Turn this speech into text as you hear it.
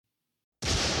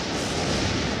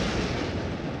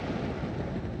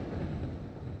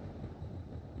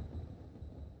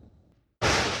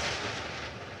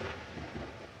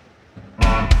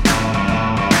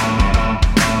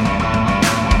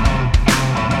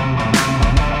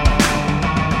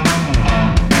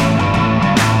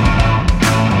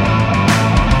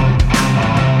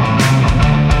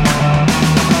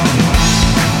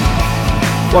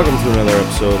Welcome to another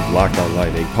episode of Locked On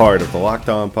Lightning, part of the Locked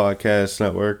On Podcast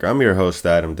Network. I'm your host,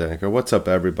 Adam Denker. What's up,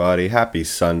 everybody? Happy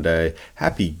Sunday.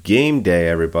 Happy game day,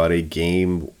 everybody.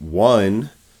 Game one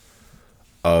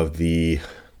of the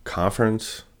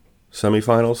conference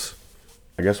semifinals,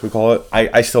 I guess we call it.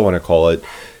 I still want to call it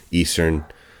Eastern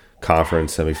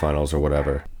Conference semifinals or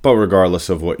whatever. But regardless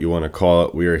of what you want to call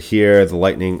it, we are here. The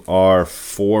Lightning are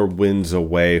 4 wins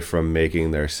away from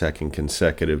making their second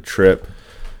consecutive trip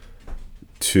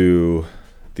to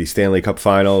the Stanley Cup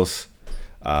Finals.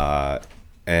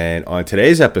 And on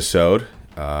today's episode,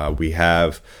 we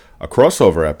have a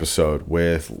crossover episode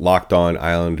with Locked On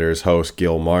Islanders host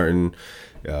Gil Martin.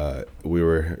 It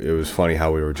was funny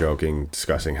how we were joking,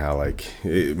 discussing how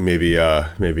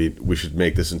maybe we should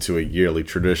make this into a yearly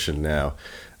tradition now.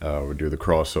 Or do the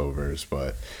crossovers,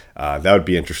 but that would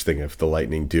be interesting if the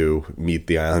Lightning do meet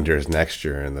the Islanders next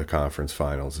year in the conference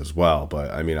finals as well. But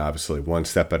I mean, obviously, one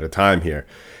step at a time here.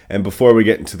 And before we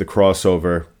get into the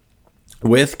crossover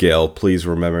with Gil, please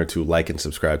remember to like and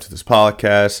subscribe to this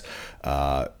podcast.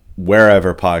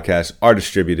 Wherever podcasts are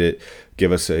distributed,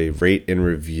 give us a rate and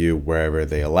review wherever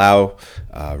they allow.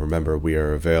 Remember, we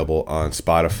are available on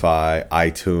Spotify,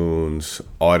 iTunes,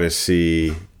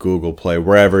 Odyssey, Google Play,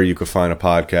 wherever you can find a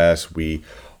podcast. We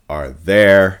are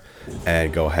there.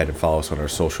 And go ahead and follow us on our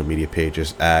social media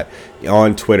pages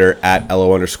on Twitter at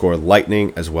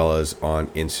LO_Lightning, as well as on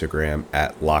Instagram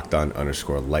at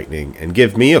LockedOn_Lightning. And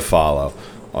give me a follow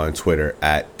on Twitter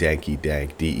at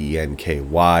DenkyDank,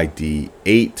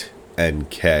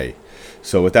 DENKYD8NK.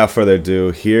 So without further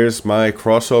ado, here's my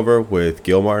crossover with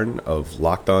Gil Martin of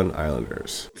Locked On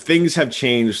Islanders. Things have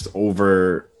changed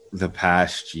over the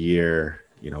past year,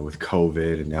 with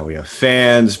COVID, and now we have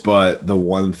fans. But the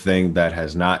one thing that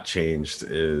has not changed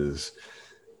is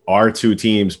our two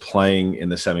teams playing in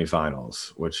the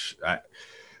semifinals, which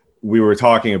we were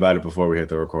talking about it before we hit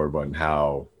the record button,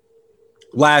 how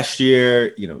last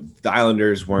year, the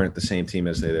Islanders weren't the same team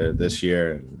as they did this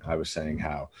year. And I was saying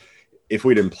how if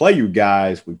we didn't play you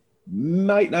guys, we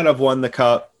might not have won the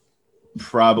cup,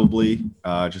 probably,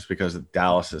 just because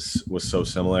Dallas was so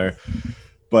similar.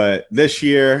 But this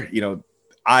year,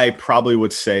 I probably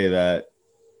would say that,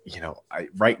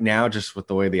 right now, just with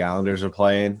the way the Islanders are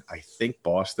playing, I think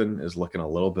Boston is looking a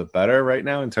little bit better right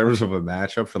now in terms of a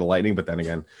matchup for the Lightning. But then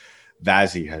again,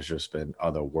 Vazzy has just been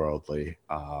otherworldly.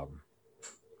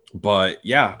 But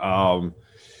yeah,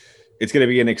 it's going to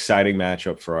be an exciting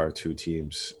matchup for our two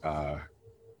teams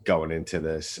going into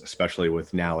this, especially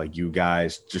with now, you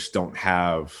guys just don't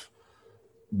have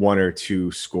one or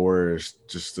two scorers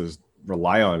just to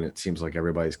rely on. It seems like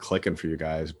everybody's clicking for you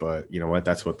guys, but you know what?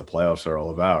 That's what the playoffs are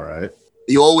all about, right?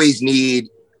 You always need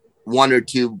one or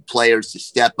two players to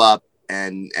step up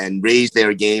and raise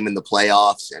their game in the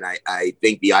playoffs. And I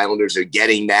think the Islanders are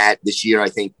getting that this year. I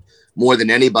think more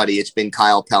than anybody, it's been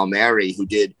Kyle Palmieri, who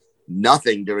did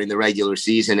nothing during the regular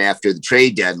season after the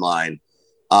trade deadline.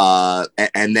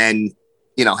 And then,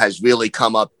 has really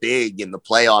come up big in the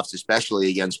playoffs, especially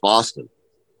against Boston.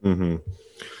 Mm-hmm.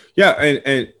 Yeah.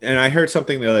 And I heard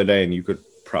something the other day, and you could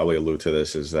probably allude to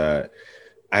this, is that,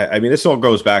 I mean, this all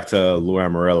goes back to Lou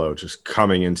Lamoriello just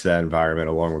coming into that environment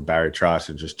along with Barry Trotz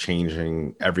and just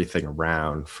changing everything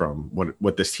around from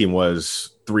what this team was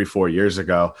 3-4 years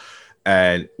ago.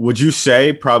 And would you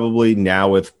say probably now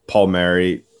with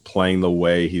Palmieri playing the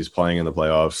way he's playing in the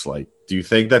playoffs, do you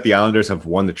think that the Islanders have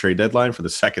won the trade deadline for the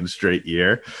second straight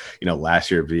year?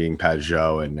 Last year being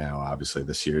Pajot, and now obviously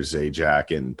this year's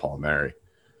Zajac and Palmieri.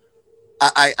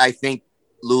 I think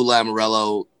Lou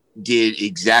Lamoriello did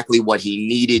exactly what he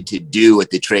needed to do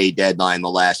at the trade deadline the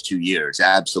last 2 years.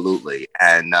 Absolutely.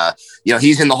 And,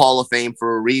 he's in the Hall of Fame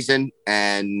for a reason,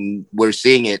 and we're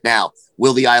seeing it now.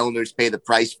 Will the Islanders pay the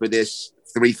price for this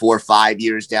 3, 4, 5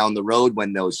 years down the road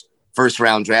when those first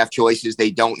round draft choices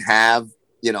they don't have,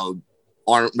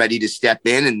 aren't ready to step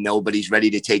in and nobody's ready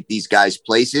to take these guys'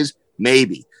 places?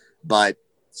 Maybe. But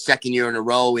second year in a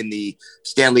row in the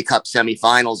Stanley Cup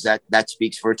semifinals, that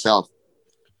speaks for itself.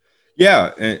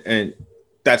 Yeah, and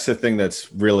that's the thing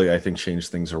that's really, I think, changed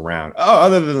things around.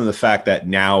 Other than the fact that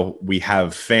now we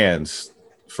have fans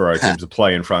for our teams to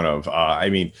play in front of. I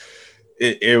mean,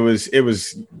 it was.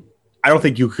 I don't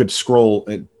think you could scroll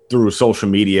through social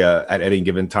media at any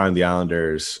given time the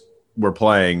Islanders were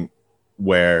playing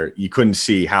where you couldn't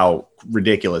see how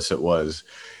ridiculous it was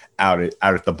out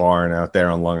at the barn out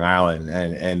there on Long Island,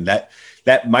 and that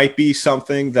might be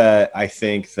something that I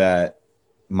think that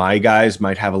my guys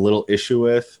might have a little issue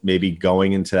with, maybe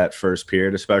going into that first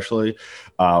period, especially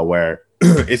where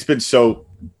it's been so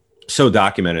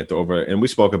documented over, and we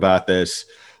spoke about this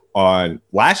on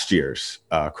last year's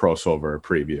crossover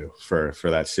preview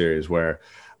for that series, where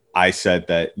I said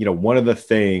that, you know, one of the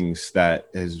things that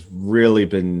has really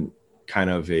been kind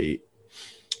of a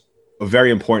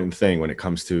very important thing when it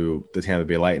comes to the Tampa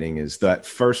Bay Lightning is that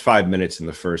first 5 minutes in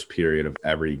the first period of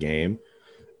every game.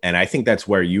 And I think that's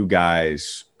where you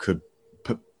guys could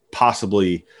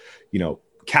possibly, you know,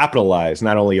 capitalize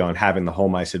not only on having the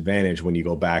home ice advantage when you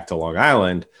go back to Long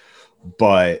Island,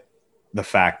 but the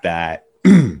fact that,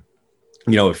 you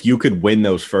know, if you could win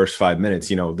those first 5 minutes,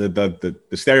 you know, the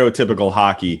stereotypical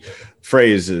hockey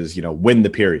phrase is, you know, win the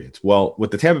periods. Well,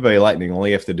 with the Tampa Bay Lightning, all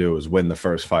you have to do is win the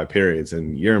first 5 periods,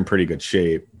 and you're in pretty good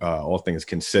shape, all things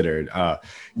considered.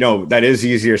 No, that is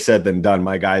easier said than done.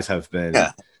 My guys have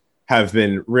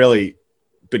been really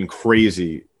been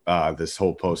crazy this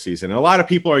whole postseason. And a lot of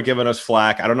people are giving us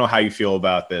flack. I don't know how you feel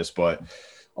about this, but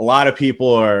a lot of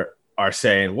people are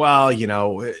saying, well, you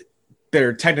know,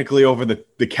 they're technically over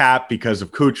the cap because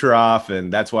of Kucherov,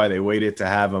 and that's why they waited to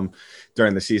have him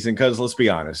during the season. Because let's be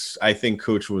honest, I think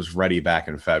Kuch was ready back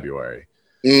in February,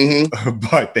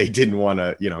 but they didn't want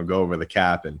to, you know, go over the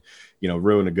cap and, you know,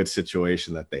 ruin a good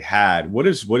situation that they had.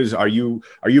 Are you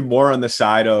more on the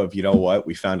side of, you know what,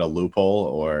 we found a loophole,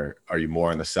 or are you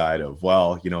more on the side of,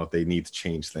 well, you know, they need to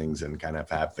change things and kind of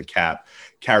have the cap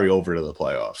carry over to the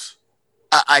playoffs?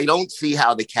 I don't see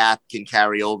how the cap can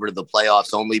carry over to the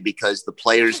playoffs, only because the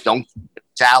players don't get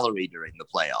salary during the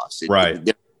playoffs.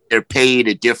 Right. They're paid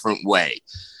a different way.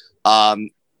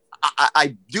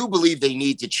 I do believe they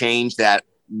need to change that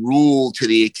rule to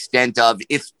the extent of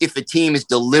if a team is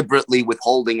deliberately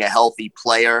withholding a healthy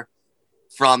player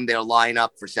from their lineup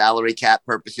for salary cap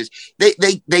purposes,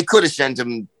 they could have sent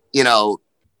him, you know,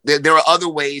 there are other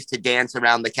ways to dance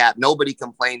around the cap. Nobody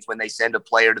complains when they send a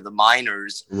player to the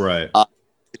minors. Right.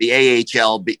 The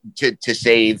AHL to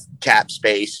save cap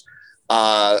space.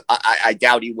 I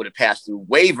doubt he would have passed through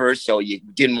waivers, so you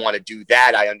didn't want to do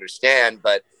that. I understand.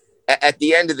 But at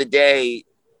the end of the day,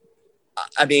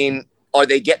 I mean, are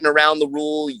they getting around the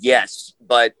rule? Yes.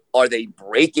 But are they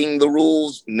breaking the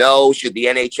rules? No. Should the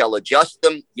NHL adjust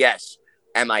them? Yes.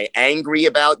 Am I angry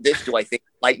about this? Do I think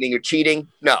Lightning are cheating?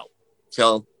 No.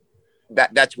 So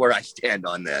that's where I stand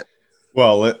on that.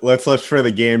 Well, let's for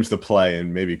the games to play,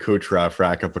 and maybe Kucherov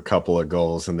rack up a couple of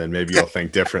goals, and then maybe you'll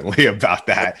think differently about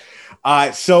that.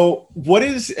 So what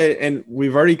is, and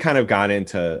we've already kind of gone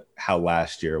into how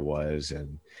last year was,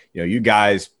 and, you know, you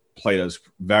guys played us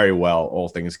very well, all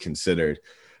things considered.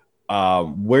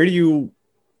 Where do you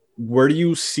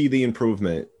see the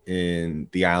improvement in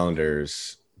the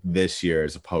Islanders this year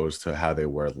as opposed to how they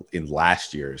were in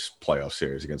last year's playoff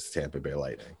series against the Tampa Bay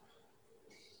Lightning?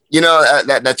 You know,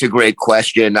 that's a great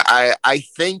question. I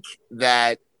think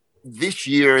that this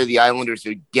year the Islanders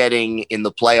are getting, in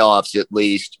the playoffs at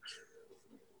least,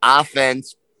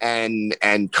 offense and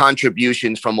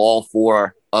contributions from all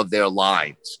 4 of their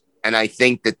lines. And I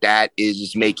think that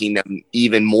is making them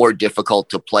even more difficult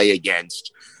to play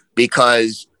against,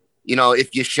 because, you know,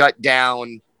 if you shut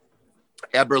down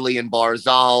Eberle and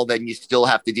Barzal, then you still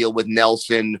have to deal with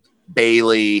Nelson,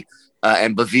 Bailey,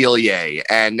 and Beauvillier.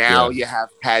 And now you have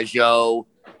Pajot,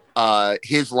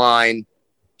 his line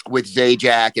with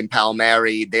Zajac and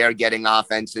Palmieri. They're getting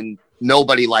offense, and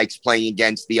nobody likes playing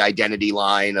against the identity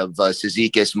line of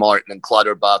Cizikas, Martin, and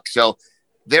Clutterbuck. So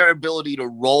their ability to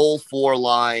roll 4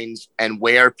 lines and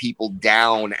wear people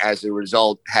down as a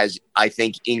result has, I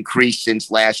think, increased since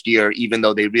last year, even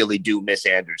though they really do miss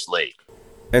Anders Lee.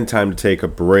 And time to take a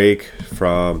break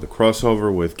from the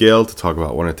crossover with Gil to talk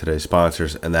about one of today's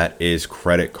sponsors, and that is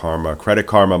Credit Karma. Credit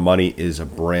Karma Money is a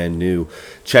brand new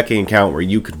checking account where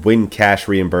you could win cash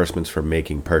reimbursements for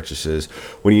making purchases.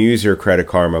 When you use your Credit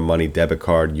Karma Money debit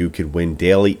card, you could win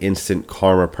daily instant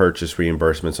Karma purchase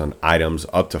reimbursements on items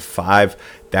up to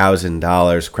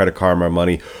 $5,000. Credit Karma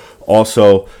Money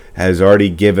also has already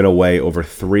given away over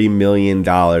 $3 million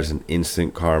in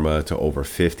instant karma to over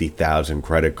 50,000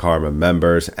 Credit Karma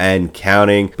members and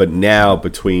counting. But now,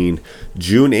 between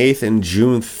June 8th and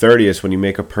June 30th, when you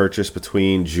make a purchase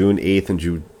between June 8th and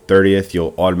June 30th,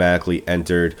 you'll automatically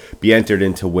be entered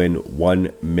in to win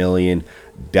 $1 million.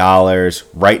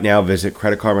 Right now, visit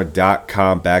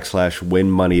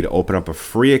creditkarma.com/winmoney to open up a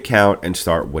free account and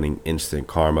start winning instant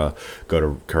karma. Go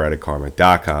to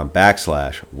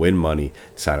creditkarma.com/winmoney,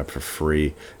 sign up for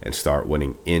free, and start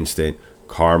winning instant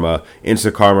karma.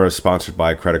 Instant Karma is sponsored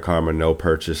by Credit Karma. No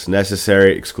purchase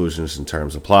necessary. Exclusions and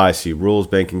terms apply. See rules.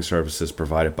 Banking services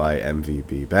provided by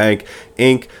MVB Bank,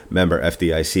 Inc. Member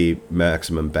FDIC.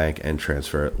 Maximum bank and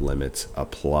transfer limits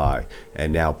apply.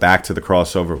 And now back to the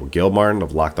crossover with Gil Martin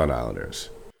of Locked On Islanders.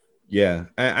 Yeah.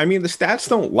 I mean, the stats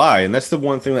don't lie. And that's the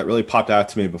one thing that really popped out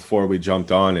to me before we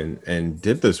jumped on and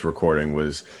did this recording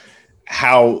was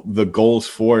how the goals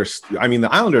forced. I mean, the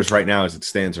Islanders right now, as it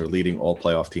stands, are leading all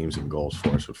playoff teams in goals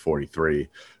forced with 43,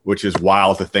 which is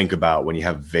wild to think about when you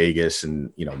have Vegas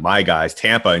and, my guys,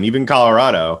 Tampa, and even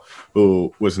Colorado,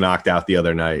 who was knocked out the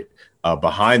other night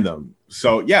behind them.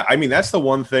 So, yeah, I mean, that's the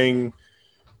one thing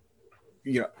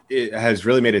it has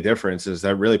really made a difference is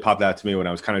that really popped out to me when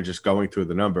I was kind of just going through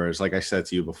the numbers. Like I said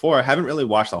to you before, I haven't really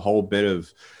watched a whole bit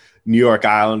of New York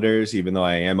Islanders, even though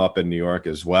I am up in New York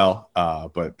as well.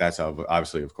 But that's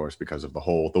obviously, of course, because of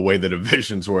the way the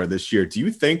divisions were this year. Do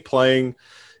you think playing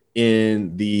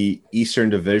in the Eastern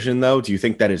Division, though, do you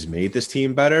think that has made this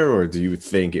team better, or do you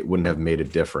think it wouldn't have made a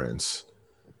difference?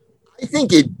 I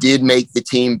think it did make the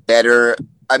team better.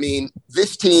 I mean,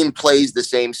 this team plays the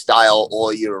same style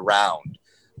all year round,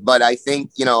 but I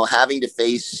think, having to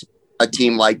face a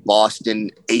team like Boston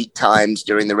 8 times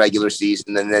during the regular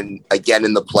season and then again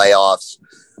in the playoffs,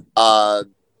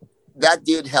 that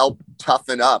did help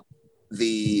toughen up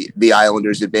the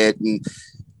Islanders a bit. And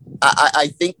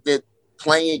I think that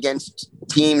playing against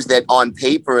teams that on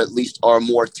paper at least are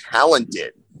more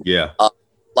talented,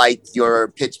 like your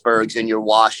Pittsburghs and your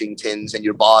Washingtons and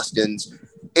your Bostons,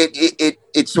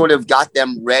 it sort of got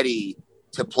them ready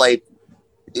to play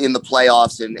in the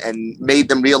playoffs and made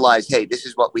them realize, hey, this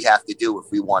is what we have to do if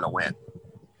we want to win.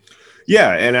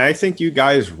 Yeah, and I think you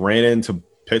guys ran into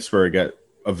Pittsburgh at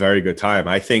a very good time.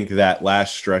 I think that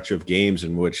last stretch of games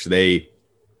in which they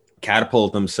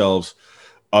catapulted themselves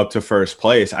up to first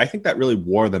place, I think that really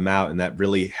wore them out, and that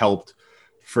really helped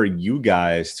for you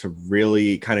guys to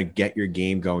really kind of get your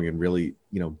game going and really,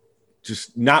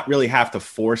 just not really have to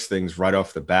force things right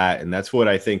off the bat. And that's what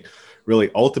I think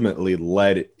really ultimately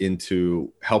led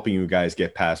into helping you guys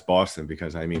get past Boston,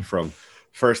 because I mean, from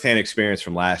firsthand experience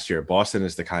from last year, Boston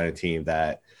is the kind of team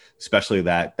that, especially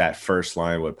that first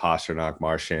line with Pastrnak,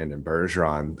 Marchand, and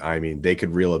Bergeron, I mean, they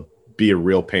could be a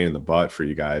real pain in the butt for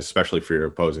you guys, especially for your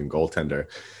opposing goaltender.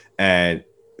 And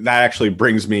that actually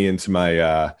brings me into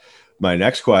my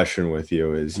next question with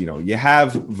you is, you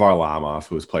have Varlamov,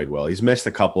 who has played well. He's missed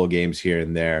a couple of games here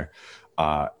and there.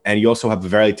 And you also have a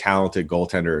very talented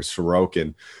goaltender,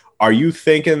 Sorokin. Are you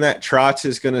thinking that Trotz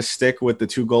is going to stick with the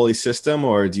 2-goalie system,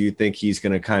 or do you think he's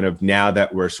going to kind of, now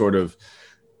that we're sort of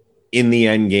in the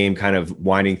end game, kind of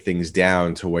winding things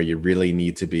down to where you really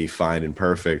need to be fine and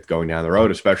perfect going down the road,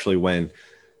 especially when,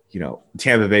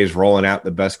 Tampa Bay is rolling out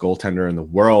the best goaltender in the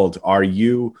world? Are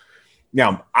you...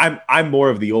 Now, I'm more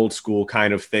of the old school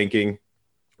kind of thinking,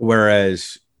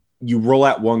 whereas you roll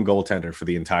out one goaltender for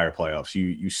the entire playoffs.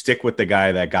 You stick with the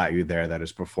guy that got you there, that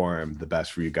has performed the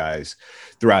best for you guys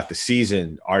throughout the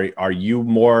season. Are you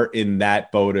more in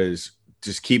that boat as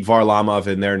just keep Varlamov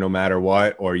in there no matter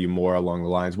what, or are you more along the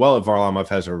lines, well, if Varlamov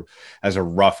has a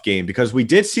rough game? Because we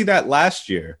did see that last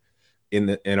year in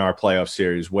our playoff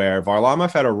series where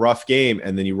Varlamov had a rough game,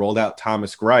 and then you rolled out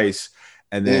Thomas Greiss,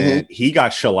 and then he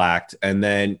got shellacked. And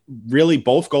then really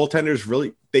both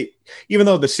goaltenders even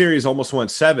though the series almost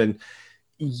went 7,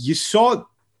 you saw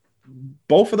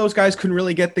both of those guys couldn't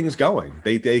really get things going.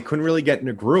 They couldn't really get in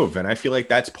a groove. And I feel like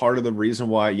that's part of the reason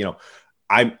why,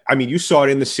 I mean, you saw it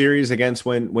in the series against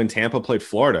when Tampa played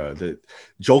Florida, that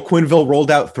Joel Quenneville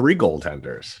rolled out 3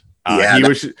 goaltenders,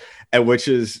 which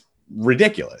is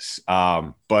ridiculous.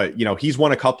 But he's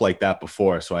won a cup like that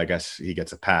before, so I guess he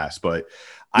gets a pass. But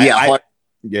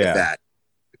that.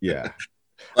 Yeah.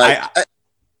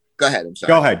 Go ahead. I'm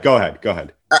sorry. Go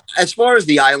ahead. As far as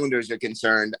the Islanders are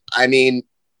concerned, I mean,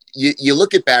 you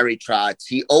look at Barry Trotz,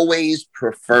 he always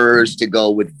prefers to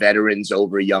go with veterans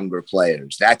over younger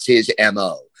players. That's his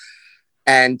MO.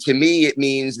 And to me, it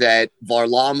means that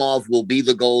Varlamov will be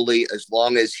the goalie as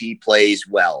long as he plays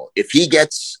well. If he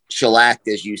gets shellacked,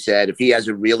 as you said, if he has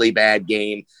a really bad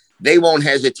game, they won't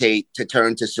hesitate to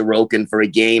turn to Sorokin for a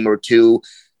game or two.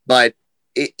 But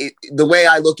the way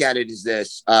I look at it is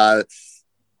this: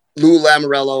 Lou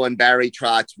Lamoriello and Barry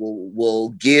Trotz will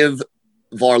give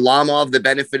Varlamov the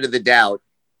benefit of the doubt,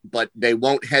 but they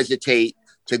won't hesitate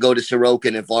to go to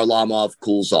Sorokin if Varlamov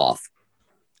cools off.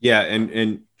 Yeah,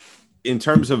 and in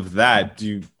terms of that,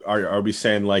 are we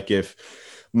saying, like, if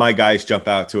my guys jump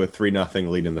out to a 3-0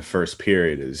 lead in the first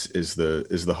period, is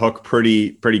the hook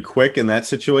pretty quick in that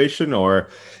situation, or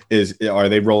are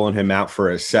they rolling him out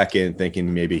for a second,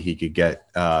 thinking maybe he could get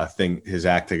his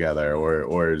act together,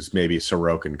 or is maybe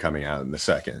Sorokin coming out in the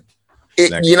second?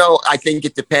 I think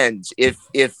it depends. If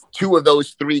 2 of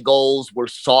those 3 goals were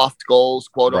soft goals,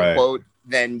 quote unquote,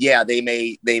 then yeah, they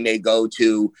may go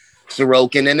to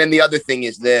Sorokin. And then the other thing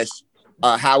is this: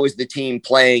 how is the team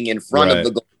playing in front of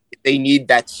the goal? They need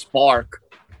that spark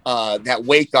that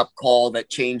wake up call that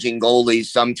changing goalies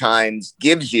sometimes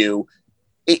gives you.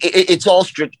 It's all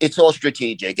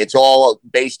strategic. It's all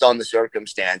based on the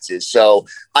circumstances. So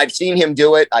I've seen him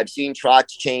do it. I've seen Trotz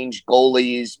change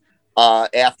goalies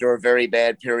after a very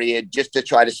bad period just to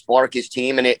try to spark his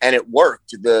team, and it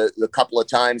worked the couple of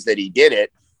times that he did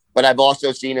it. But I've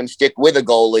also seen him stick with a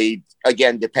goalie,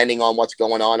 again, depending on what's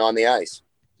going on the ice.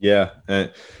 Yeah,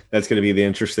 and that's going to be the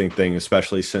interesting thing,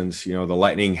 especially since, the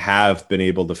Lightning have been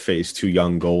able to face two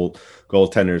young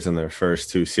goaltenders in their first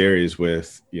two series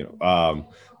with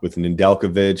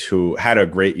Nedeljkovic, who had a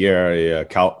great year, a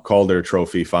Calder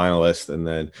Trophy finalist, and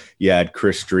then you had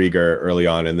Chris Driedger early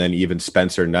on, and then even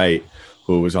Spencer Knight,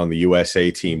 who was on the USA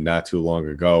team not too long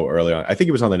ago early on. I think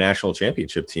he was on the national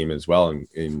championship team as well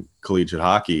in collegiate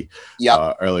hockey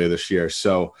earlier this year.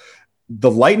 So the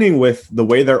Lightning, with the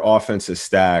way their offense is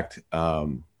stacked,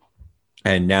 and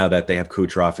now that they have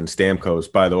Kucherov and Stamkos,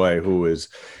 by the way, who is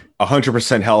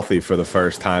 100% healthy for the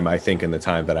first time, I think, in the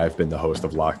time that I've been the host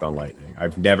of Locked on Lightning.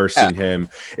 I've never seen him.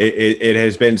 It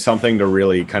has been something to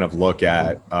really kind of look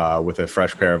at with a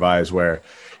fresh pair of eyes where,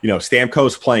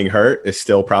 Stamkos playing hurt is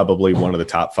still probably one of the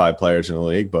top 5 players in the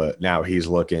league, but now he's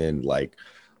looking like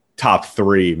top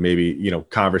 3, maybe,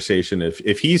 conversation.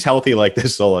 If he's healthy like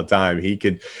this all the time, he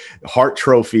could. Hart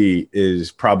Trophy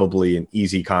is probably an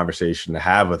easy conversation to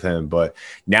have with him. But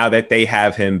now that they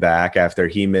have him back after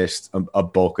he missed a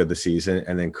bulk of the season,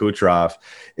 and then Kucherov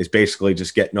is basically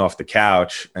just getting off the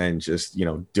couch and just,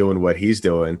 doing what he's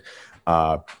doing,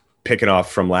 picking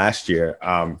off from last year.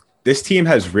 This team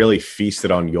has really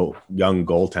feasted on young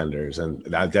goaltenders, and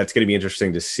that's going to be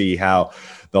interesting to see how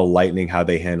the Lightning, how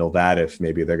they handle that, if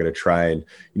maybe they're going to try and,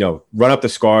 run up the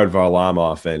score at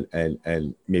Varlamov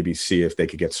and maybe see if they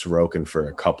could get Sorokin for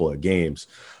a couple of games.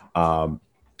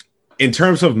 In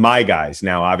terms of my guys,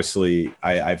 now, obviously,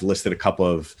 I've listed a couple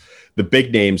of the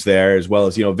big names there, as well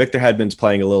as, Victor Hedman's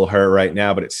playing a little hurt right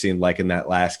now, but it seemed like in that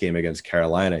last game against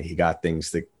Carolina, he got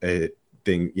things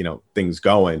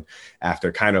going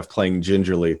after kind of playing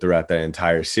gingerly throughout that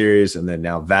entire series. And then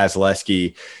now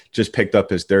Vasilevsky just picked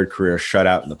up his 3rd career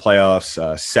shutout in the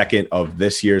playoffs, second of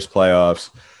this year's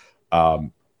playoffs.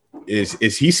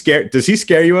 Is he scared? Does he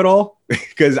scare you at all?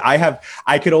 Because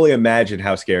I could only imagine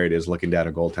how scary it is looking down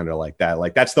a goaltender like that.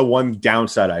 Like, that's the one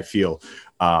downside I feel,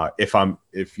 if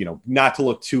not to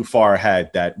look too far ahead,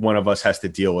 that one of us has to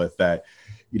deal with, that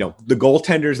the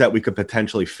goaltenders that we could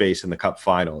potentially face in the Cup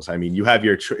Finals. I mean, you have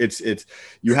it's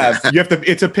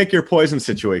a pick your poison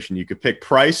situation. You could pick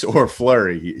Price or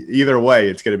Fleury. Either way,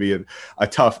 it's going to be a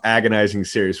tough, agonizing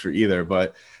series for either.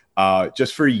 But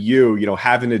just for you,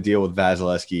 having to deal with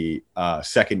Vasilevsky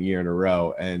second year in a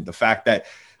row, and the fact that,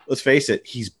 let's face it,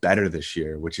 he's better this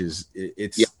year, which is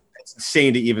it's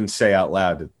insane to even say out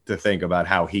loud to think about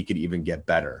how he could even get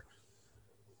better.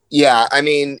 Yeah, I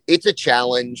mean, it's a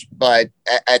challenge, but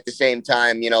at the same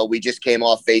time, we just came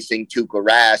off facing Tuukka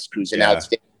Rask, who's an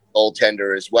outstanding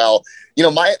goaltender as well.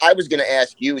 I was going to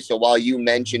ask you, so while you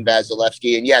mentioned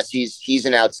Vasilevsky, and yes, he's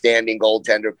an outstanding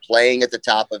goaltender playing at the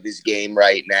top of his game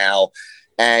right now,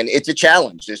 and it's a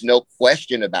challenge. There's no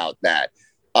question about that.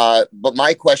 But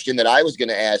my question that I was going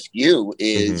to ask you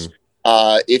is,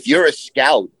 if you're a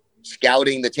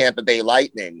scouting the Tampa Bay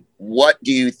Lightning, what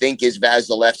do you think is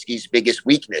Vasilevsky's biggest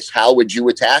weakness? How would you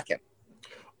attack him?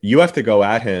 You have to go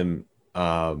at him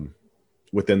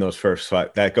within those first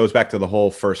 5. That goes back to the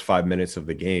whole first 5 minutes of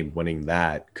the game, winning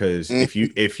that. Because if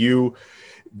you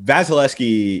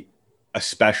Vasilevsky,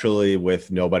 especially with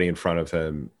nobody in front of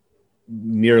him,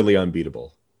 nearly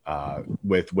unbeatable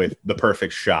with the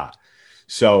perfect shot.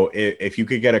 So if you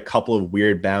could get a couple of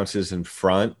weird bounces in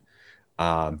front,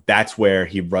 that's where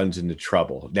he runs into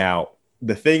trouble. Now,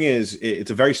 the thing is,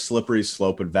 it's a very slippery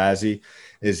slope with Vazzy,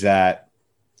 is that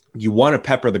you want to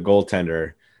pepper the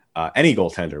goaltender, any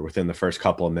goaltender, within the first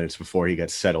couple of minutes before he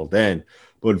gets settled in.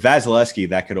 But with Vasilevsky,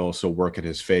 that could also work in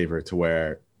his favor, to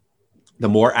where the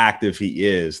more active he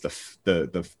is, the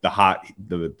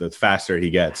faster he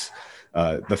gets,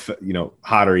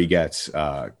 hotter he gets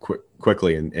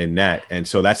quickly in net. And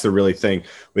so that's the really thing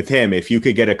with him. If you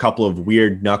could get a couple of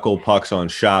weird knuckle pucks on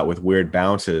shot with weird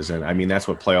bounces, and I mean, that's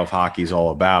what playoff hockey is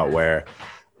all about, where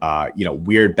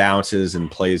weird bounces and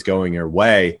plays going your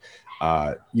way.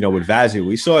 With Vazzy,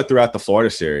 we saw it throughout the Florida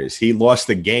series. He lost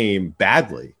the game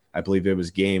badly. I believe it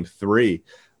was game 3,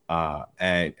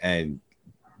 and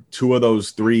 2 of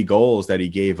those 3 goals that he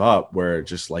gave up were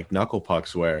just like knuckle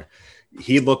pucks, where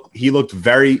he looked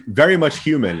very, very much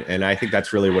human. And I think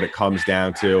that's really what it comes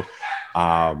down to.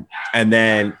 And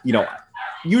then,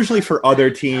 usually for other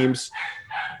teams,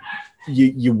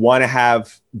 you want to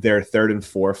have their 3rd and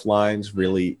 4th lines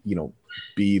really,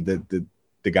 be the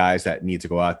the guys that need to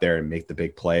go out there and make the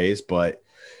big plays. But,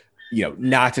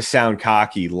 not to sound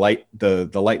cocky, the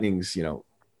Lightning's,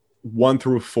 1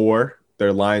 through 4,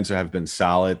 their lines have been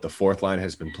solid. The fourth line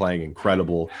has been playing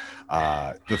incredible.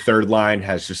 The third line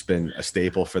has just been a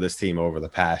staple for this team over the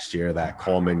past year, that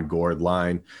Coleman-Gord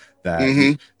line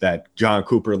that John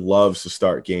Cooper loves to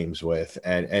start games with.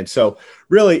 And so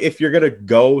really, if you're going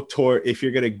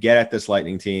to get at this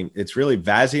Lightning team, it's really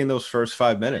Vazzy in those first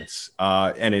 5 minutes.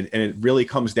 And it really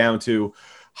comes down to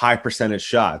high percentage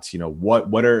shots.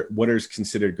 What are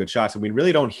considered good shots? And we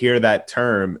really don't hear that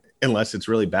term unless it's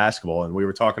really basketball. And we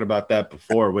were talking about that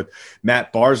before with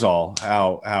Matt Barzal,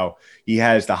 how he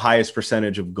has the highest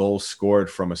percentage of goals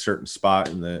scored from a certain spot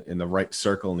in the right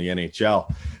circle in the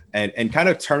NHL. And kind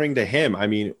of turning to him, I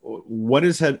mean, what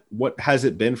has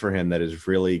it been for him that has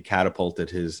really catapulted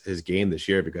his game this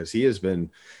year? Because he has been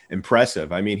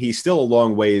impressive. I mean, he's still a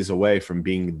long ways away from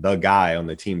being the guy on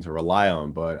the team to rely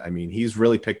on, but I mean, he's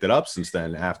really picked it up since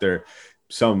then after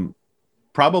some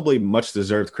probably much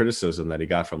deserved criticism that he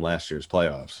got from last year's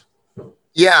playoffs.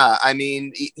 Yeah, I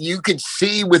mean, you could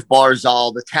see with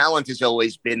Barzal, the talent has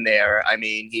always been there. I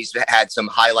mean, he's had some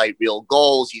highlight reel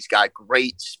goals. He's got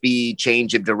great speed,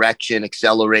 change of direction,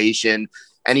 acceleration,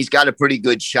 and he's got a pretty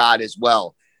good shot as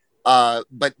well.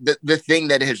 But the thing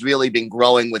that has really been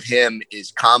growing with him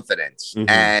is confidence. Mm-hmm.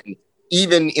 And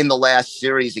even in the last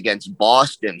series against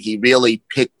Boston, he really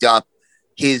picked up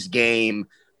his game.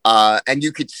 And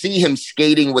you could see him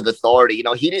skating with authority.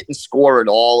 He didn't score at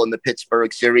all in the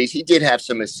Pittsburgh series. He did have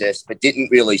some assists, but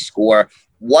didn't really score,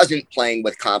 wasn't playing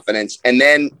with confidence. And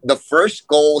then the first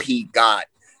goal he got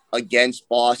against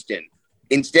Boston,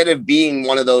 instead of being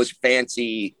one of those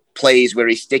fancy plays where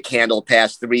he stick handled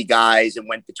past 3 guys and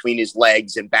went between his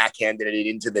legs and backhanded it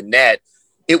into the net,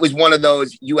 it was one of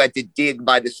those you had to dig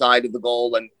by the side of the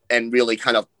goal and really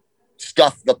kind of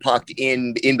stuff the puck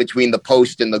in between the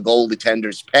post and the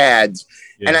goaltender's pads.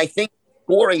 Yeah. And I think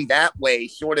scoring that way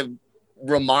sort of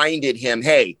reminded him,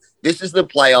 hey, this is the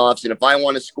playoffs. And if I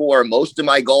want to score, most of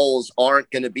my goals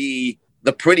aren't going to be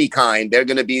the pretty kind. They're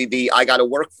going to be I got to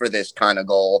work for this kind of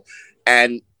goal.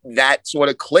 And that sort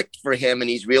of clicked for him. And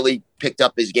he's really picked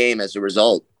up his game as a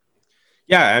result.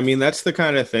 Yeah. I mean, that's the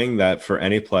kind of thing that for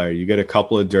any player, you get a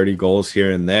couple of dirty goals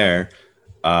here and there.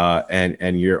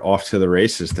 And you're off to the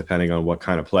races depending on what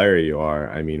kind of player you are.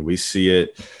 I mean, we see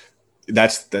it.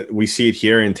 We see it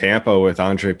here in Tampa with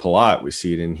Andre Palat. We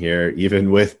see it in here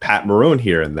even with Pat Maroon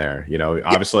here and there.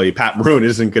 Obviously Pat Maroon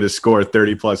isn't going to score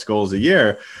 30 plus goals a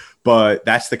year, but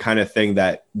that's the kind of thing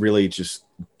that really just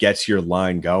gets your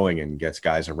line going and gets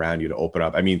guys around you to open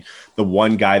up. I mean, the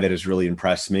one guy that has really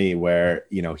impressed me where,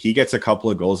 he gets a couple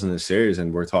of goals in the series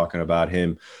and we're talking about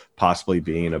him possibly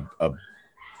being a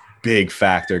big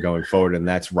factor going forward, and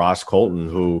that's Ross Colton,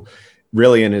 who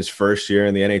really in his first year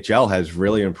in the NHL has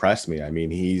really impressed me. I mean,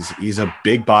 he's a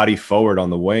big body forward on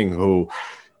the wing who,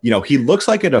 he looks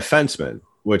like a defenseman,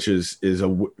 which is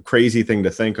a crazy thing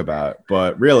to think about,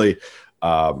 but really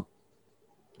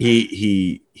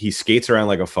he skates around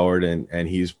like a forward and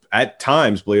he's at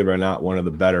times, believe it or not, one of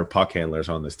the better puck handlers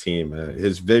on this team.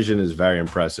 His vision is very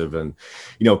impressive. And,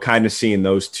 kind of seeing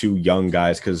those two young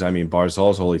guys, because I mean,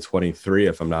 Barzal's only 23,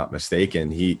 if I'm not mistaken.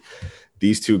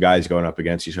 These two guys going up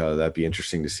against each other, that'd be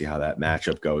interesting to see how that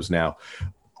matchup goes. Now,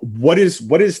 what is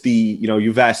the,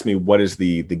 you've asked me, what is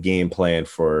the game plan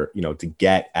for, to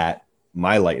get at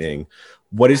my Lightning?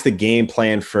 What is the game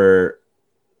plan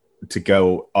to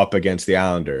go up against the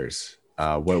Islanders?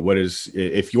 What is,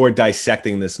 if you're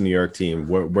dissecting this New York team,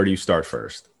 where do you start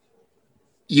first?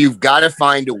 You've got to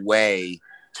find a way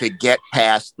to get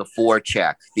past the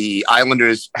forecheck. The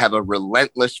Islanders have a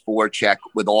relentless forecheck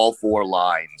with all 4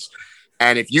 lines.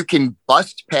 And if you can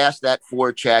bust past that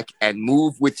forecheck and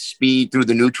move with speed through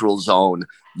the neutral zone,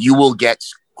 you will get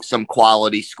some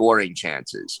quality scoring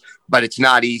chances. But it's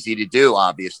not easy to do,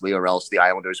 obviously, or else the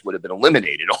Islanders would have been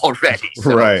eliminated already.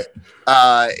 So, right.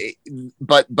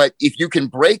 But if you can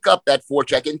break up that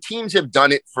forecheck, and teams have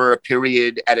done it for a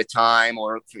period at a time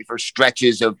or for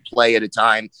stretches of play at a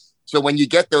time. So when you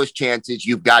get those chances,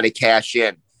 you've got to cash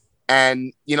in.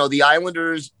 And, the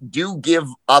Islanders do give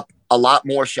up a lot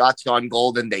more shots on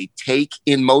goal than they take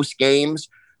in most games,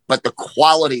 but the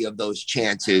quality of those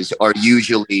chances are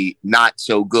usually not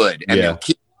so good. And they'll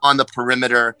keep on the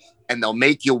perimeter and they'll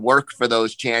make you work for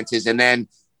those chances. And then,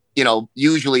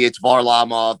 usually it's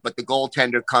Varlamov, but the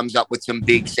goaltender comes up with some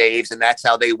big saves and that's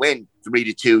how they win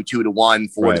 3-2,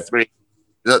 2-1, 4-3,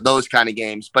 those kind of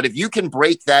games. But if you can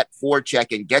break that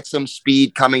forecheck and get some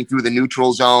speed coming through the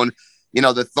neutral zone,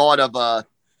 the thought of a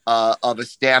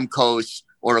Stamkos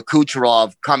or a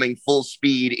Kucherov coming full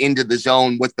speed into the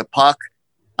zone with the puck,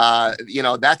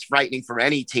 That's frightening for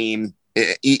any team,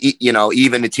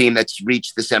 even a team that's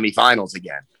reached the semifinals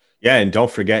again. Yeah, and don't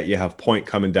forget you have Point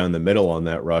coming down the middle on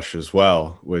that rush as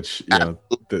well, which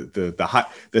the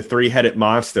three-headed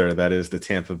monster that is the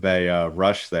Tampa Bay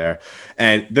rush there.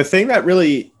 And the thing that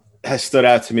really has stood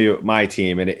out to me with my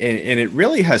team, and it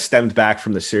really has stemmed back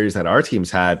from the series that our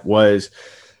teams had, was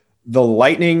the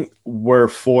Lightning were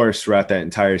forced throughout that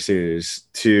entire series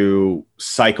to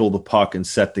cycle the puck and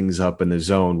set things up in the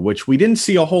zone, which we didn't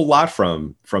see a whole lot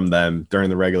from them during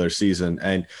the regular season.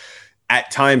 And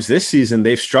at times this season,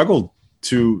 they've struggled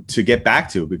to get back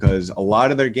to, because a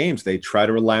lot of their games, they try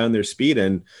to rely on their speed,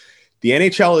 and the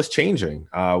NHL is changing.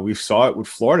 We saw it with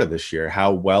Florida this year,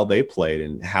 how well they played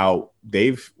and how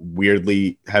they've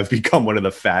weirdly have become one of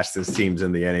the fastest teams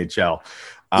in the NHL.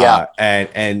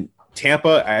 And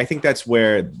Tampa, I think that's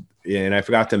where, and I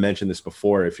forgot to mention this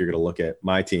before, if you're going to look at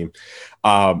my team,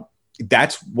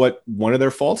 that's what one of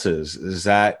their faults is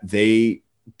that they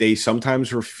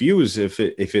sometimes refuse, if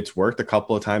it's worked a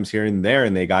couple of times here and there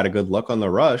and they got a good look on the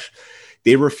rush,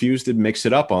 they refuse to mix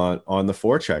it up on the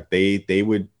forecheck.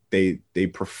 They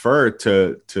prefer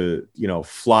to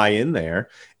fly in there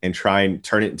and try and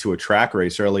turn it into a track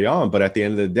race early on. But at the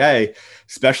end of the day,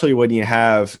 especially when you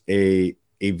have a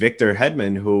Victor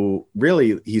Hedman who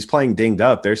really, he's playing dinged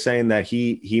up, they're saying that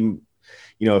he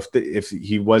if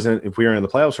we were in the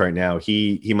playoffs right now,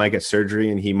 he might get surgery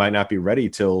and he might not be ready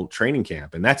till training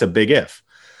camp. And that's a big if.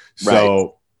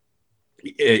 So,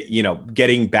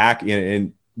 getting back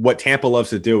and what Tampa loves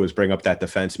to do is bring up that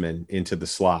defenseman into the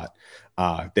slot.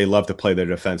 They love to play their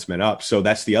defenseman up. So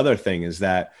that's the other thing, is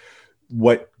that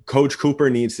what Coach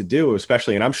Cooper needs to do,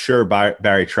 especially, and I'm sure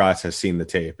Barry Trotz has seen the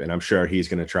tape, and I'm sure he's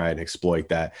going to try and exploit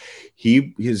that.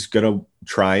 He is going to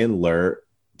try and lure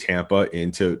Tampa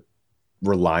into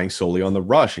relying solely on the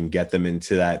rush and get them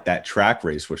into that track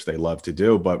race, which they love to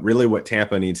do. But really what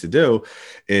Tampa needs to do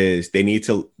is they need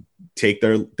to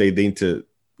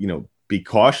be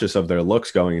cautious of their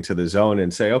looks going into the zone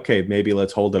and say, okay, maybe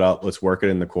let's hold it up. Let's work it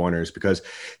in the corners, because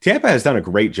Tampa has done a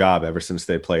great job ever since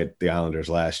they played the Islanders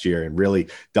last year and really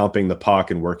dumping the puck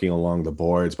and working along the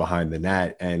boards behind the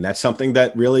net. And that's something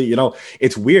that really,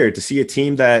 it's weird to see a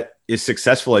team that is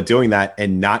successful at doing that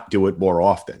and not do it more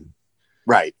often.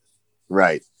 Right.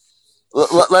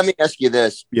 Let me ask you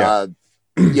this. Yeah.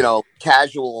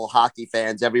 Casual hockey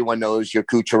fans, everyone knows your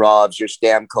Kucherovs, your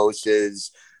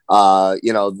Stamkoses,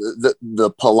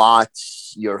 the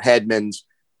Palots, your Hedmans.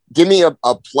 Give me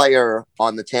a player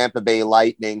on the Tampa Bay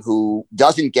Lightning who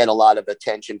doesn't get a lot of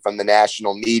attention from the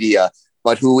national media,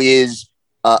 but who is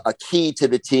a key to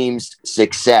the team's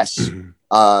success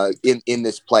in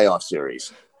this playoff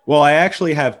series. Well, I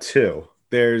actually have two.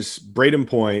 There's Braden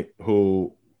Point,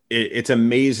 who it's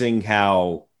amazing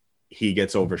how he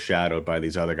gets overshadowed by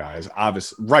these other guys,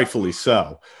 obviously, rightfully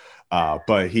so.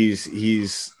 But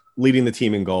he's leading the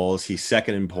team in goals. He's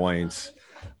second in points.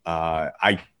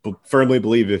 I firmly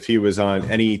believe if he was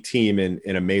on any team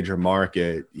in a major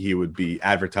market, he would be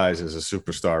advertised as a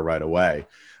superstar right away.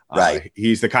 Right.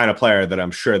 He's the kind of player that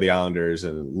I'm sure the Islanders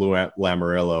and Lou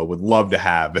Lamoriello would love to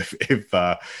have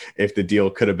if the deal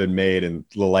could have been made and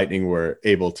the Lightning were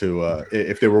able to,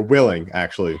 if they were willing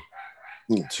actually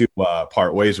to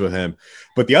part ways with him.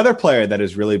 But the other player that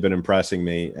has really been impressing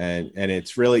me, and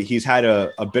it's really, he's had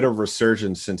a bit of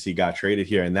resurgence since he got traded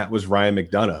here, and that was Ryan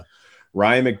McDonagh.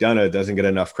 Ryan McDonagh doesn't get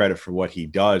enough credit for what he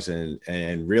does.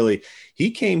 And really,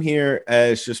 he came here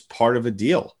as just part of a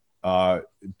deal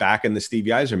back in the Steve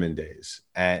Yzerman days.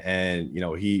 And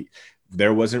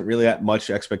there wasn't really that much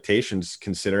expectations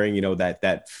considering,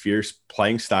 that fierce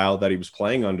playing style that he was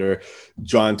playing under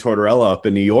John Tortorella up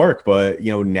in New York. But,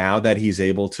 now that he's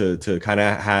able to kind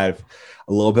of have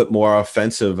a little bit more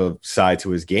offensive side to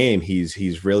his game,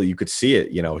 he's really, you could see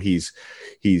it,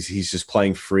 he's just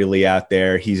playing freely out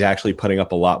there. He's actually putting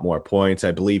up a lot more points.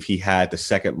 I believe he had the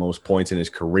second most points in his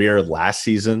career last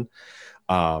season.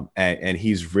 And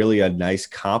he's really a nice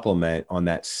complement on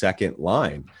that second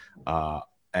line,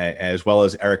 as well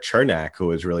as Erik Cernak,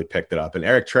 who has really picked it up. And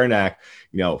Erik Cernak,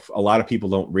 a lot of people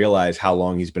don't realize how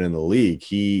long he's been in the league.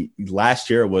 Last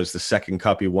year was the second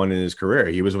cup he won in his career.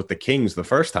 He was with the Kings the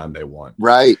first time they won.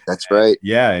 Right. That's right.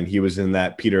 Yeah. And he was in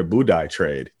that Peter Budaj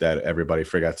trade that everybody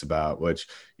forgets about, which,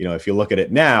 if you look at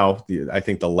it now, I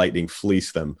think the Lightning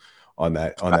fleeced them on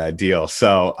that deal.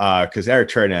 So, because Erik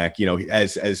Cernak,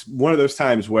 as one of those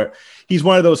times where he's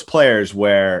one of those players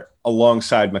where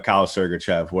alongside Mikhail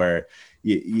Sergachev, where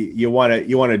you want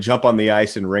to jump on the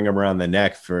ice and ring him around the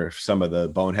neck for some of the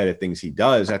boneheaded things he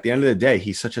does. At the end of the day,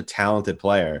 he's such a talented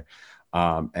player.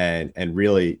 And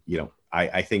really,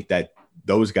 I think that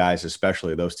those guys,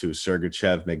 especially those two,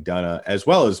 Sergachev, McDonough, as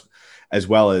well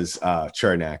as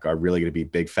Chernak, are really going to be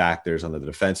big factors on the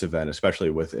defensive end, especially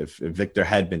if Victor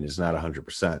Hedman is not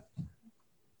 100%.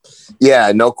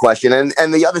 Yeah, no question.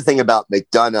 And the other thing about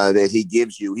McDonough that he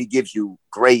gives you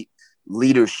great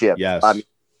leadership. Yes.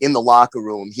 In the locker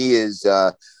room, he is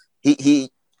he's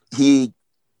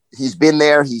been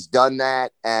there, he's done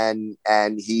that, and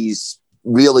he's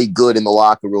really good in the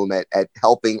locker room at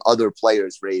helping other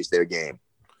players raise their game.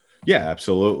 Yeah,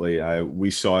 absolutely.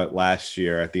 We saw it last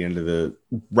year at the end of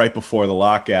right before the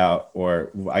lockout,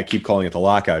 or I keep calling it the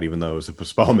lockout, even though it was a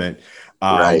postponement,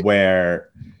 Right. where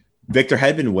Victor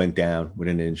Hedman went down with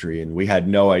an injury, and we had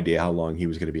no idea how long he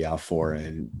was going to be out for.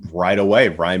 And right away,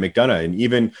 Ryan McDonough, and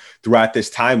even throughout this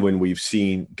time when we've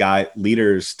seen two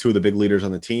of the big leaders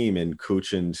on the team, and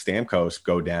Cooch and Stamkos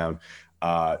go down,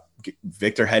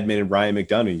 Victor Hedman and Ryan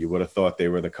McDonough, you would have thought they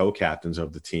were the co-captains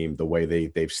of the team, the way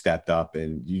they've stepped up.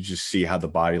 And you just see how the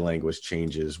body language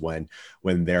changes when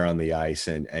they're on the ice,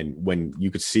 and when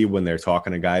you could see when they're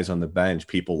talking to guys on the bench,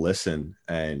 people listen.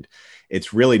 And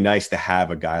it's really nice to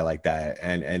have a guy like that.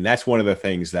 And that's one of the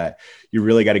things that you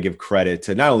really got to give credit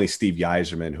to, not only Steve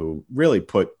Yzerman, who really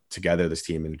put together this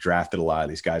team and drafted a lot of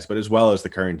these guys, but as well as the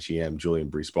current GM,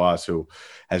 Julian Brisebois, who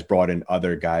has brought in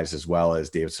other guys as well as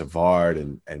David Savard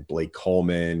and Blake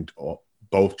Coleman,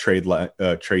 both trade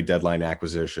deadline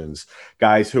acquisitions,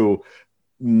 guys who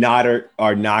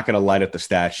are not going to light up the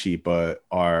stat sheet, but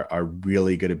are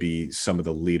really going to be some of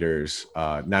the leaders,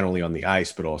 not only on the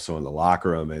ice, but also in the locker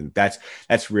room. And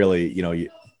that's really,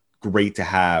 great to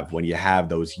have when you have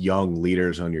those young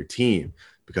leaders on your team,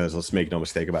 because let's make no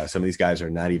mistake about it, some of these guys are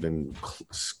not even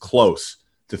close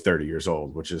to 30 years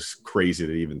old, which is crazy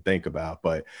to even think about.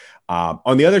 But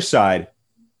on the other side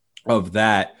of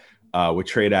that, with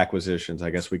trade acquisitions,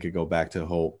 I guess we could go back to the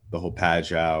whole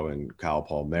Pageau and Kyle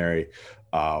Palmieri.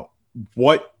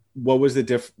 What was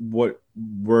what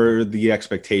were the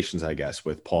expectations, I guess,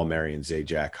 with Palmieri and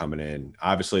Zajac coming in?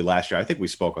 Obviously last year, I think we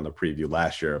spoke on the preview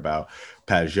last year about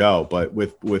Pageau, but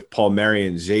with Palmieri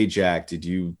and Zajac, did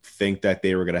you think that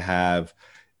they were going to have,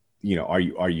 are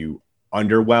you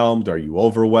underwhelmed? Are you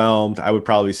overwhelmed? I would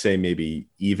probably say maybe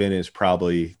even is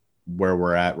probably where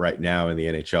we're at right now in the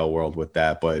NHL world with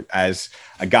that. But as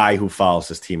a guy who follows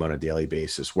this team on a daily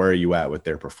basis, where are you at with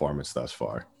their performance thus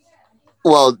far?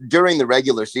 Well, during the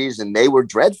regular season, they were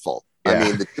dreadful. Yeah. I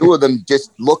mean, the two of them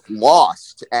just looked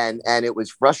lost, and it was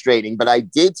frustrating. But I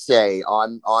did say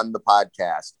on the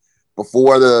podcast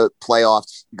before the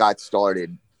playoffs got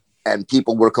started, and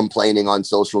people were complaining on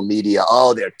social media,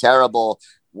 oh, they're terrible.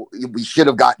 We should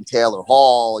have gotten Taylor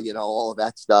Hall, all of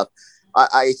that stuff.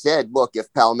 I said, look,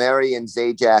 if Palmieri and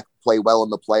Zajac play well in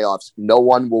the playoffs, no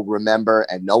one will remember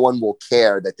and no one will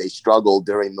care that they struggled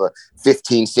during the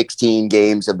 15, 16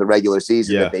 games of the regular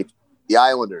season that they the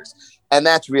Islanders. And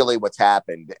that's really what's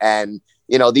happened. And,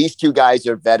 these two guys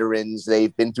are veterans.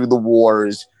 They've been through the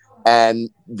wars, and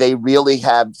they really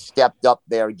have stepped up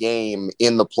their game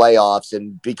in the playoffs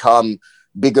and become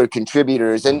bigger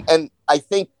contributors. And I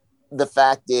think the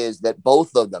fact is that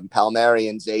both of them, Palmieri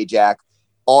and Zajac,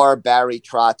 are Barry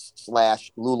Trotz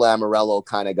 / Lou Lamoriello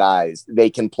kind of guys. They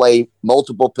can play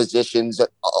multiple positions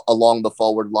along the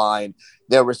forward line.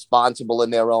 They're responsible in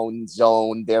their own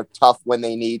zone. They're tough when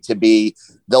they need to be.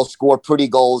 They'll score pretty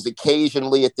goals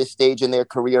occasionally at this stage in their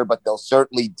career, but they'll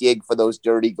certainly dig for those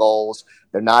dirty goals.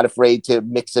 They're not afraid to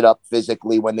mix it up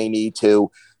physically when they need to.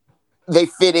 They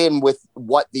fit in with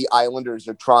what the Islanders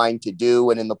are trying to do,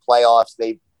 and in the playoffs,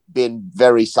 they've been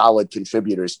very solid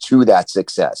contributors to that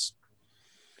success.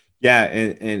 Yeah,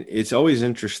 and it's always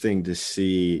interesting to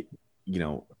see,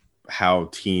 how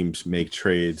teams make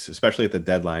trades, especially at the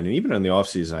deadline and even in the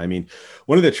offseason. I mean,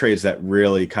 one of the trades that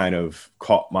really kind of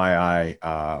caught my eye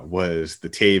was the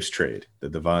Taves trade, the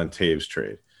Devon Taves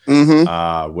trade,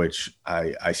 which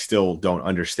I still don't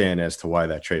understand as to why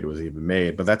that trade was even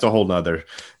made. But that's a whole nother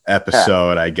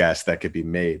episode, I guess, that could be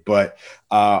made. But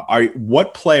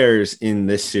what players in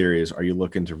this series are you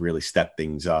looking to really step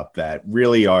things up that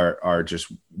really are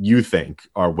just, you think,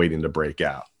 are waiting to break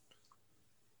out?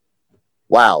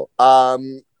 Wow.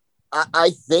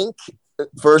 I think,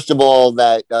 first of all,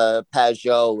 that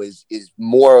Pageau is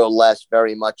more or less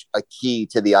very much a key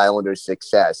to the Islanders'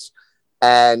 success.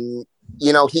 And,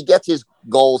 he gets his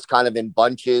goals kind of in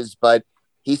bunches, but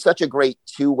he's such a great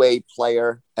two-way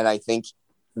player. And I think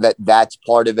that's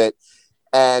part of it.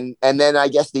 And then I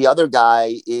guess the other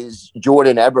guy is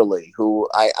Jordan Eberle, who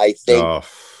I think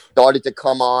started to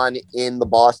come on in the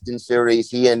Boston series.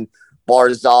 He and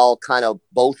Barzal kind of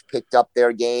both picked up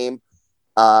their game.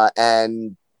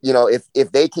 And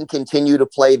if they can continue to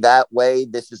play that way,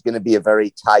 this is going to be a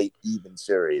very tight, even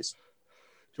series.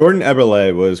 Jordan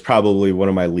Eberle was probably one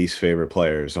of my least favorite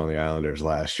players on the Islanders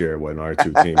last year when our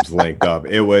two teams linked up.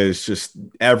 It was just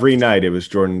every night it was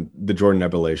the Jordan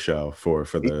Eberle show for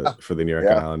the New York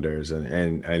Islanders,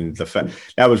 and the fact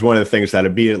that was one of the things that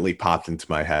immediately popped into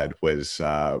my head was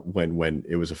when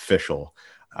it was official,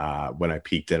 when I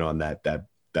peeked in on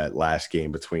that last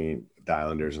game between the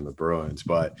Islanders and the Bruins.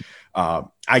 But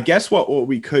I guess what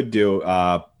we could do,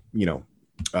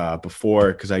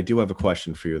 before, because I do have a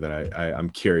question for you that I'm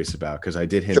curious about, because I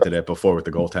did hint at it before with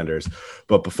the goaltenders.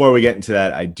 But before we get into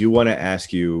that, I do want to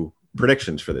ask you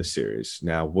predictions for this series.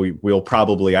 Now, we'll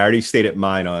probably, I already stated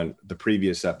mine on the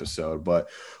previous episode, but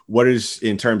what is,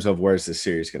 in terms of where's the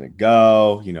series going to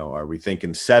go? Are we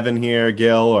thinking 7 here,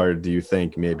 Gil, or do you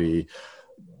think maybe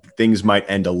things might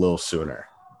end a little sooner?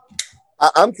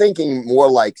 I'm thinking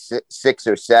more like 6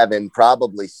 or 7,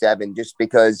 probably 7, just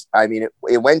because,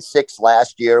 it went 6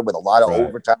 last year with a lot of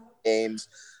overtime games.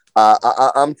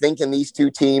 I'm thinking these two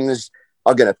teams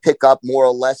are going to pick up more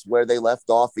or less where they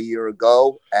left off a year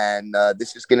ago. And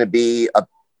this is going to be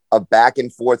a back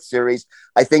and forth series.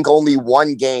 I think only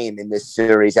one game in this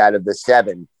series out of the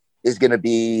 7 is going to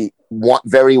be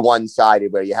very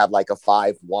one-sided, where you have like a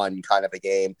 5-1 kind of a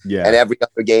game. Yeah. And every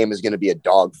other game is going to be a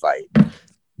dogfight.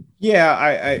 Yeah,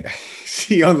 I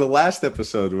see on the last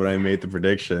episode when I made the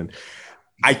prediction,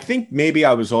 I think maybe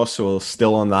I was also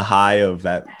still on the high of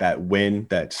that win,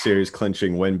 that series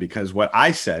clinching win, because what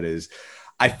I said is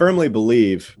I firmly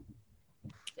believe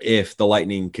if the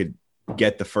Lightning could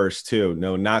get the first 2,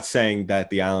 not saying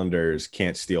that the Islanders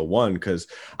can't steal 1, because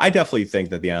I definitely think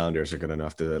that the Islanders are good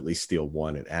enough to at least steal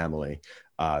 1 at Amalie,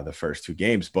 the first 2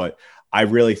 games. But I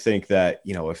really think that,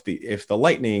 if the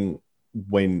Lightning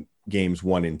win games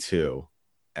 1 and 2,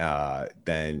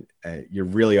 then you're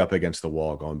really up against the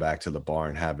wall going back to the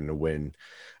barn, having to win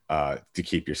to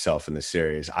keep yourself in the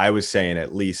series. I was saying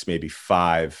at least maybe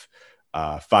 5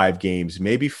 games,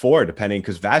 maybe 4, depending,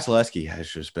 because Vasilevsky has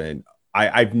just been,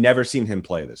 I've never seen him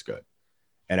play this good.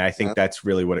 And I think that's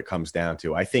really what it comes down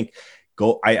to. I think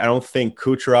I don't think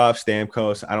Kucherov,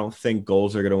 Stamkos, I don't think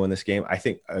goals are going to win this game. I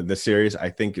think the series,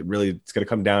 I think it's going to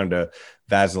come down to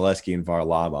Vasilevsky and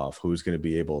Varlamov, who's going to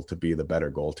be able to be the better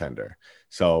goaltender.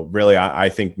 So really, I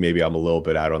think maybe I'm a little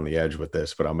bit out on the edge with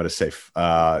this, but I'm going to say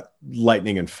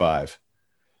Lightning in 5.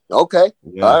 Okay.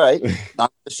 Yeah. All right. I'm going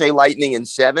to say Lightning in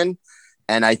 7,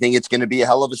 and I think it's going to be a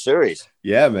hell of a series.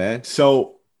 Yeah, man.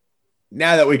 So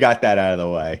now that we got that out of the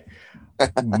way,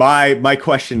 my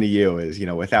question to you is,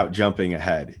 without jumping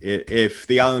ahead, if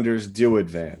the Islanders do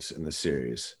advance in the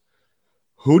series,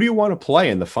 who do you want to play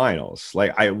in the finals?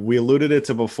 Like we alluded it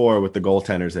to before with the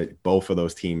goaltenders that both of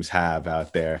those teams have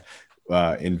out there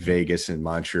in Vegas and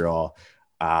Montreal.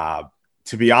 To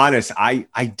be honest,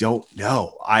 I don't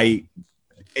know.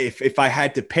 If I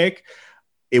had to pick,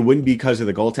 it wouldn't be because of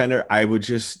the goaltender. I would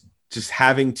just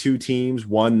having 2 teams,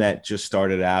 one that just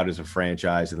started out as a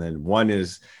franchise, and then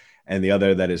and the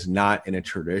other that is not in a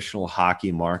traditional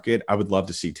hockey market. I would love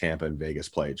to see Tampa and Vegas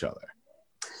play each other.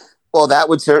 Well, that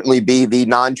would certainly be the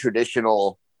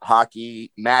non-traditional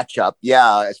hockey matchup.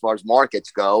 Yeah, as far as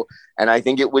markets go. And I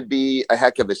think it would be a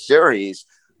heck of a series.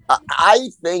 I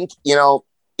think,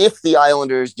 if the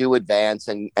Islanders do advance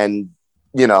and I'm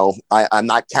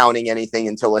not counting anything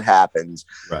until it happens.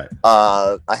 Right.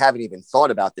 I haven't even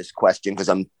thought about this question because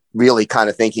I'm really kind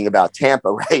of thinking about Tampa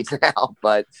right now.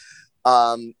 But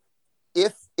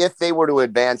if they were to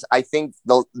advance, I think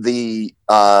the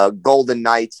Golden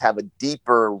Knights have a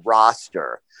deeper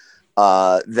roster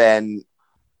than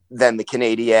the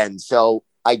Canadiens. So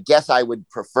I guess I would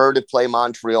prefer to play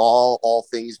Montreal, all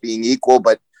things being equal.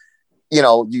 But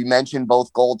you mentioned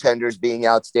both goaltenders being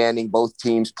outstanding, both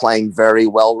teams playing very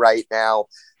well right now.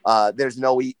 There's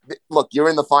no look. You're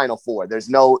in the Final Four. There's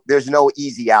no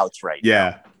easy outs right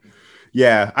now.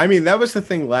 Yeah. I mean, that was the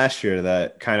thing last year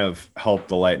that kind of helped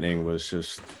the Lightning was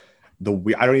just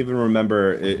I don't even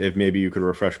remember if maybe you could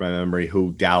refresh my memory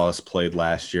who Dallas played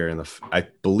last year. I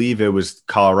believe it was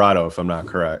Colorado, if I'm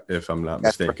not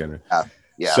mistaken.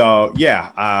 Yeah. So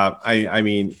I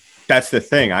mean, that's the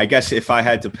thing. I guess if I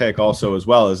had to pick also as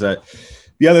well is that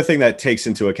the other thing that takes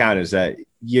into account is that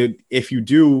if you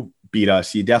do beat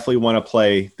us, you definitely want to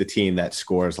play the team that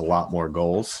scores a lot more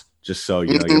goals, just so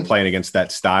you're playing against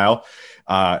that style.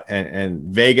 And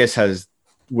Vegas has,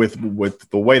 with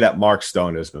the way that Mark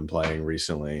Stone has been playing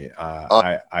recently,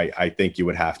 I think you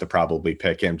would have to probably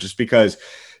pick him just because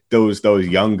those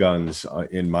young guns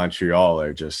in Montreal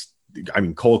are just I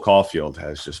mean, Cole Caulfield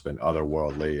has just been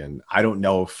otherworldly, and I don't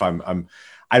know if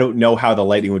I don't know how the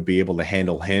Lightning would be able to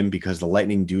handle him, because the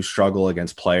Lightning do struggle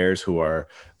against players who are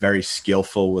very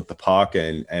skillful with the puck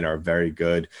and are very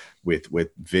good with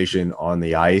vision on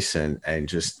the ice and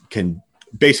just can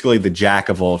basically the jack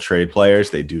of all trade players.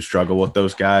 They do struggle with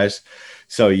those guys.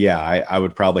 So yeah, I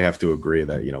would probably have to agree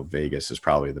that, Vegas is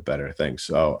probably the better thing.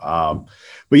 So,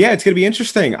 but yeah, it's going to be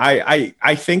interesting.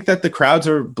 I think that the crowds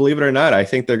are, believe it or not, I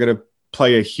think they're going to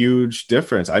play a huge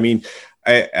difference. I mean,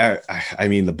 I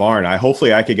mean the barn.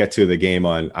 Hopefully I could get to the game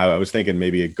on. I was thinking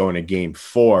maybe going to game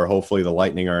 4. Hopefully the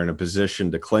Lightning are in a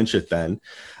position to clinch it. Then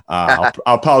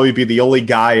I'll probably be the only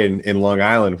guy in Long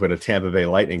Island with a Tampa Bay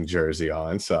Lightning jersey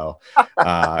on. So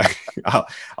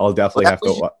I'll definitely have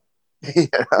to.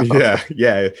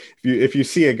 Yeah. If you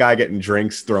see a guy getting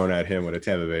drinks thrown at him with a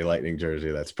Tampa Bay Lightning jersey,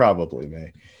 that's probably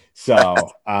me. So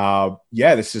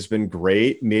yeah, this has been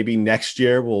great. Maybe next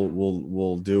year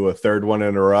we'll do a third one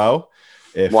in a row.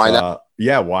 Why not?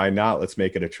 Yeah, why not? Let's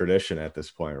make it a tradition at this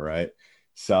point, right?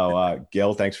 So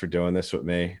Gil, thanks for doing this with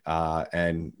me.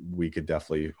 And we could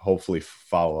definitely hopefully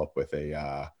follow up with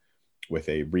a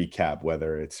recap,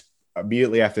 whether it's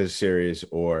immediately after the series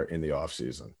or in the off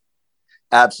season.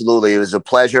 Absolutely. It was a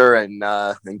pleasure, and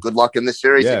good luck in the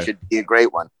series. Yeah. It should be a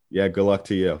great one. Yeah, good luck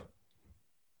to you.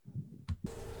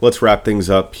 Let's wrap things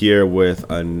up here with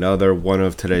another one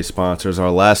of today's sponsors, our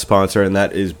last sponsor, and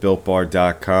that is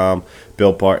BuiltBar.com.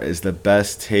 Built Bar is the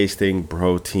best tasting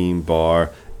protein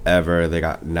bar ever. They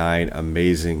got 9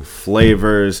 amazing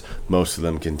flavors. Most of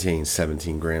them contain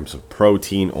 17 grams of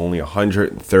protein, only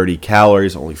 130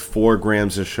 calories, only 4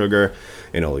 grams of sugar,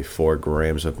 and only 4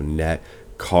 grams of net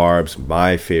carbs.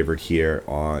 My favorite here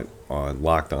on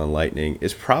Locked On Lightning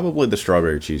is probably the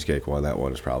strawberry cheesecake one. That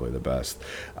one is probably the best.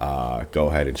 Go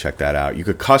ahead and check that out. You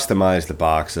could customize the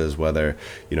boxes, whether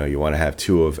you want to have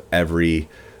 2 of every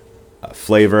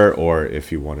flavor, or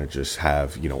if you want to just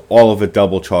have all of it,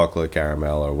 double chocolate,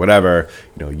 caramel, or whatever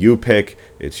you pick.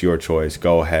 It's your choice.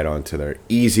 Go ahead onto their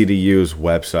easy to use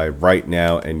website right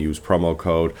now and use promo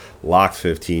code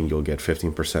LOCK15. You'll get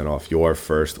 15% off your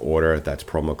first order. That's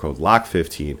promo code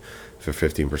LOCK15 for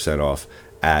 15% off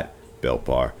at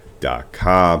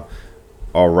BuiltBar.com.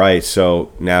 All right,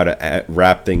 so now to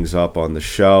wrap things up on the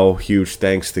show, huge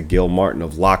thanks to Gil Martin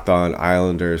of Locked On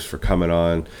Islanders for coming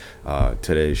on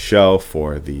today's show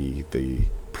for the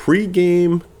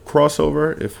pregame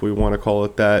crossover, if we want to call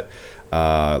it that.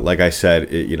 Like I said,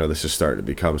 this is starting to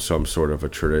become some sort of a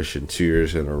tradition 2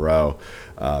 years in a row.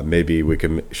 Maybe we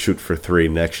can shoot for 3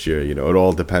 next year. It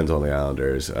all depends on the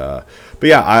Islanders. But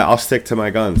yeah, I'll stick to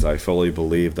my guns. I fully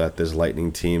believe that this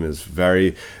Lightning team is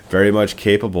very, very much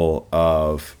capable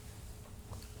of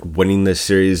winning this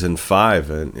series in 5.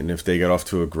 And if they get off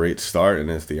to a great start,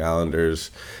 and if the Islanders,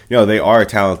 they are a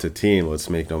talented team, let's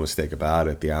make no mistake about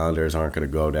it. The Islanders aren't going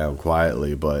to go down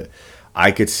quietly, but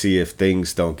I could see if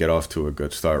things don't get off to a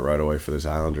good start right away for this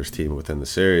Islanders team within the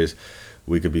series,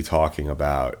 we could be talking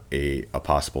about a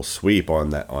possible sweep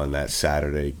on that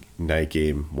Saturday night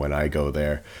game when I go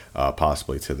there,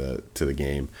 possibly to the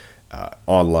game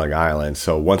on Long Island.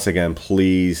 So once again,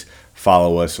 please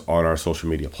follow us on our social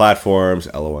media platforms,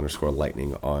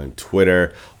 LO_Lightning on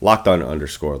Twitter,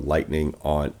 LockedOn_Lightning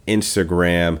on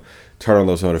Instagram. Turn on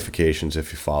those notifications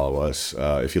if you follow us,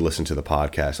 if you listen to the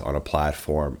podcast on a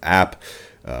platform app,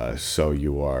 so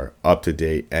you are up to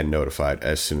date and notified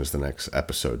as soon as the next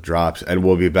episode drops. And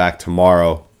we'll be back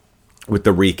tomorrow with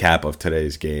the recap of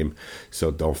today's game,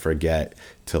 so don't forget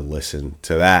to listen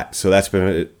to that. So that's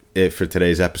been it for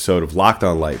today's episode of Locked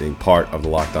On Lightning, part of the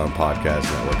Locked On Podcast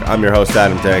Network. I'm your host,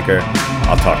 Adam Danker.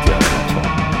 I'll talk to you later.